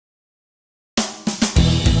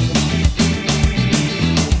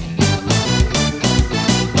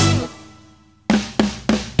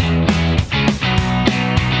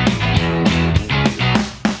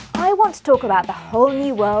talk about the whole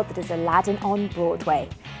new world that is Aladdin on Broadway.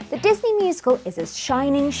 The Disney musical is as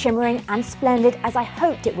shining, shimmering and splendid as I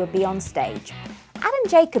hoped it would be on stage. Adam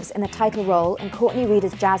Jacobs in the title role and Courtney Reed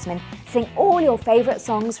as Jasmine sing all your favourite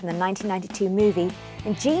songs from the 1992 movie,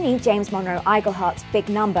 and Genie, James Monroe Iglehарт's big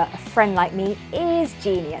number, A Friend Like Me, is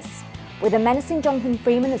genius. With a menacing Jonathan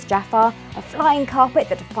Freeman as Jafar, a flying carpet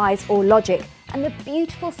that defies all logic, and the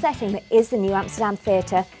beautiful setting that is the New Amsterdam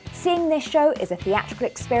Theatre, seeing this show is a theatrical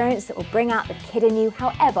experience that will bring out the kid in you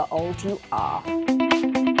however old you are.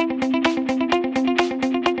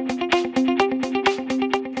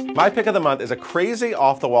 My pick of the month is a crazy,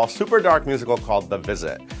 off-the-wall, super dark musical called The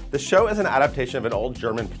Visit. The show is an adaptation of an old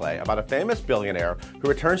German play about a famous billionaire who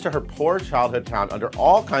returns to her poor childhood town under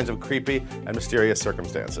all kinds of creepy and mysterious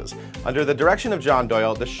circumstances. Under the direction of John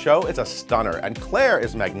Doyle, the show is a stunner, and Claire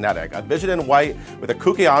is magnetic, a vision in white with a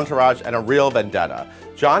kooky entourage and a real vendetta.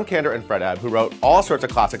 John Kander and Fred Ebb, who wrote all sorts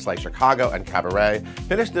of classics like Chicago and Cabaret,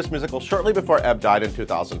 finished this musical shortly before Ebb died in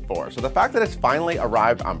 2004, so the fact that it's finally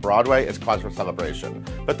arrived on Broadway is cause for celebration.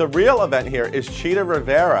 But the real event here is Chita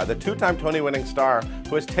Rivera, the two-time Tony-winning star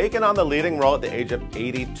who has taken on the leading role at the age of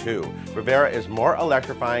 82. Rivera is more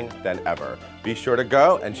electrifying than ever. Be sure to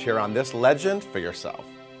go and cheer on this legend for yourself.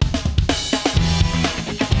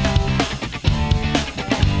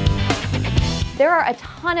 There are a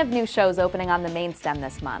ton of new shows opening on the main stem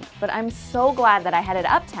this month, but I'm so glad that I headed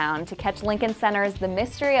uptown to catch Lincoln Center's The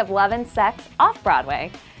Mystery of Love and Sex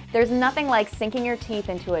off-Broadway. There's nothing like sinking your teeth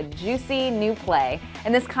into a juicy new play,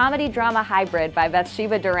 and this comedy-drama hybrid by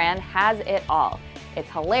Bathsheba Duran has it all. It's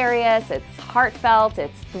hilarious, it's heartfelt,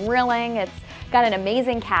 it's thrilling, it's got an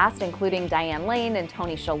amazing cast including Diane Lane and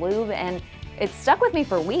Tony Shalhoub, and it's stuck with me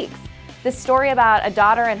for weeks. This story about a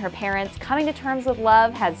daughter and her parents coming to terms with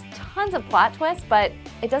love has tons of plot twists, but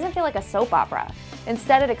it doesn't feel like a soap opera.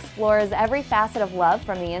 Instead, it explores every facet of love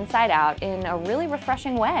from the inside out in a really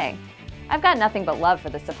refreshing way. I've got nothing but love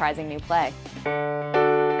for this surprising new play.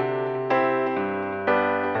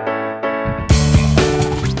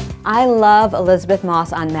 I love Elizabeth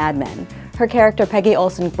Moss on Mad Men. Her character Peggy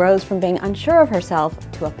Olson grows from being unsure of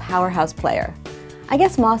herself to a powerhouse player. I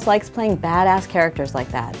guess Moss likes playing badass characters like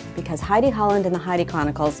that, because Heidi Holland in the Heidi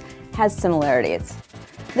Chronicles has similarities.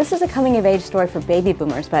 This is a coming-of-age story for baby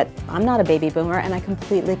boomers, but I'm not a baby boomer and I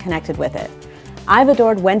completely connected with it. I've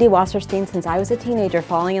adored Wendy Wasserstein since I was a teenager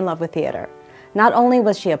falling in love with theater. Not only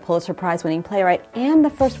was she a Pulitzer Prize-winning playwright and the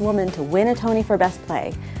first woman to win a Tony for Best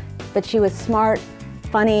Play, but she was smart,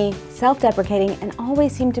 funny, self-deprecating, and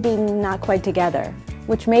always seemed to be not quite together,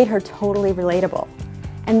 which made her totally relatable.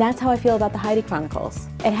 And that's how I feel about the Heidi Chronicles.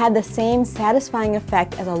 It had the same satisfying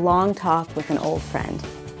effect as a long talk with an old friend.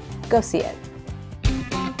 Go see it.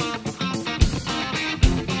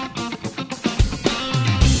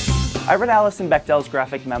 I read Alison Bechdel's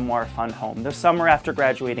graphic memoir, Fun Home, the summer after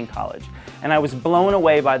graduating college, and I was blown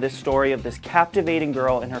away by this story of this captivating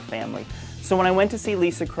girl and her family. So when I went to see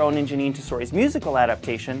Lisa Kron and Janine Tesori's musical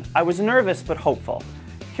adaptation, I was nervous but hopeful.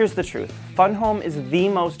 Here's the truth. Fun Home is the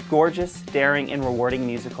most gorgeous, daring, and rewarding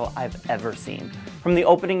musical I've ever seen. From the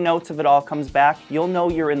opening notes of It All Comes Back, you'll know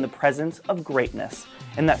you're in the presence of greatness,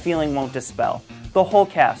 and that feeling won't dispel. The whole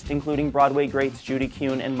cast, including Broadway greats Judy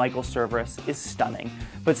Kuhn and Michael Cerveris, is stunning.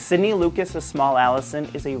 But Sydney Lucas as Small Allison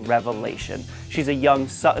is a revelation. She's a young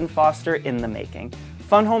Sutton Foster in the making.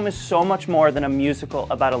 Fun Home is so much more than a musical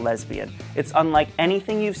about a lesbian. It's unlike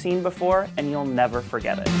anything you've seen before, and you'll never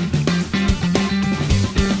forget it.